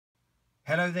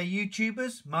Hello there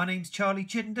YouTubers, my name's Charlie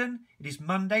Chittenden. It is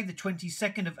Monday the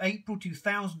 22nd of April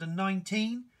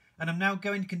 2019 and I'm now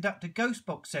going to conduct a ghost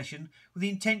box session with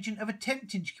the intention of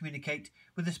attempting to communicate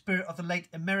with the spirit of the late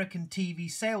American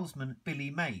TV salesman Billy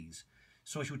Mays.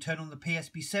 So I shall turn on the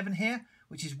PSP-7 here,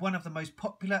 which is one of the most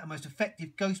popular and most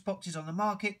effective ghost boxes on the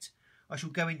market. I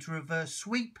shall go into reverse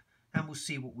sweep and we'll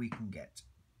see what we can get.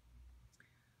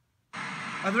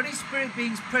 Are there any spirit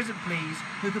beings present, please,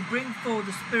 who can bring forward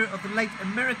the spirit of the late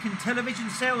American television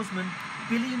salesman,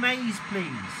 Billy Mays,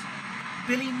 please?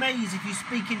 Billy Mays, if you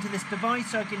speak into this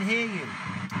device, I can hear you.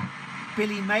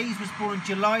 Billy Mays was born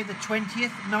July the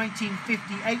 20th,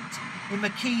 1958, in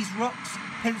McKees Rocks,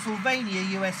 Pennsylvania,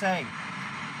 USA.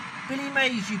 Billy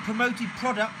Mays, you promoted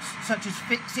products such as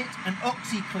Fix-It and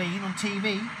OxyClean on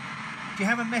TV. Do you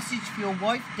have a message for your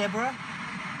wife, Deborah?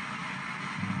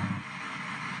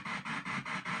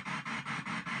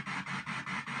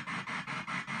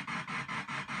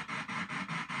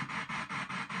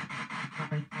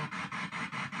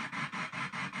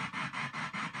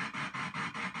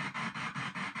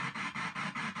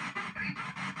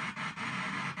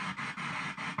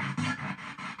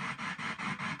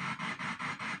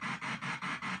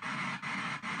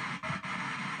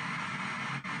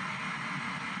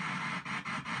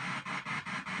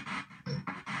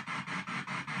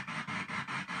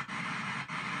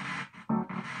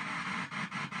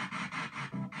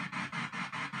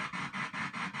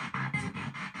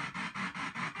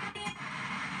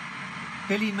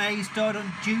 Billy Mays died on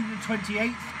June the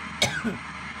 28th,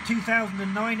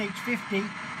 2009, age 50,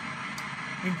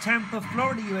 in Tampa,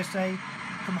 Florida, USA,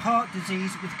 from heart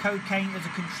disease with cocaine as a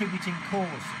contributing cause.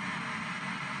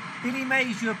 Billy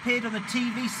Mays, you appeared on the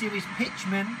TV series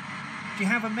Pitchmen. Do you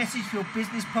have a message for your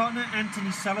business partner,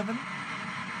 Anthony Sullivan?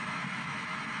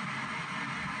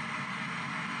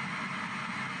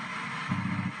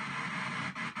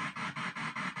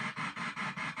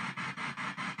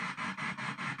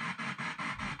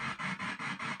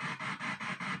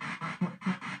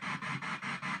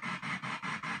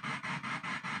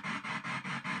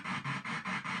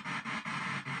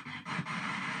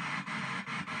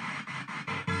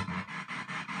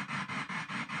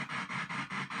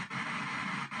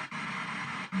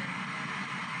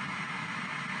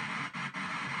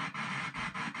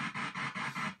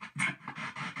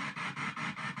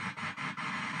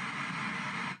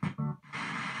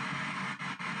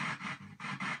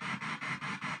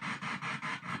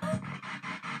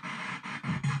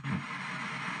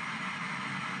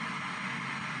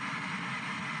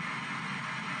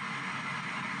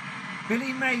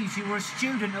 Billy Mays, you were a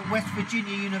student at West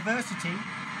Virginia University.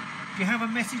 Do you have a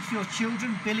message for your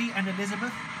children, Billy and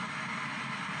Elizabeth?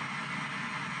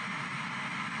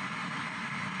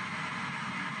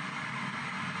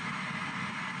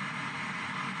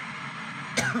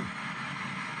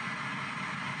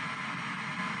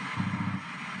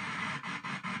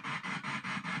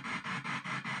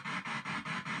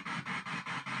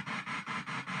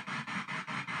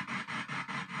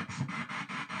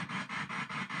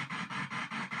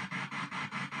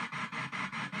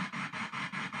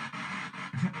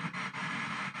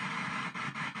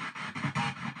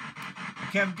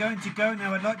 Okay, I'm going to go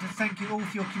now. I'd like to thank you all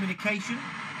for your communication.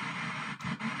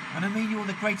 And I mean you all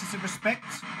the greatest of respect.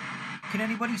 Can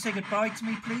anybody say goodbye to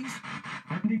me, please?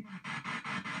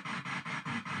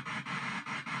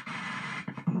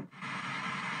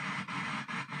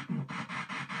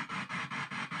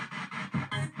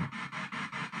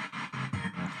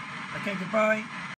 Okay, goodbye.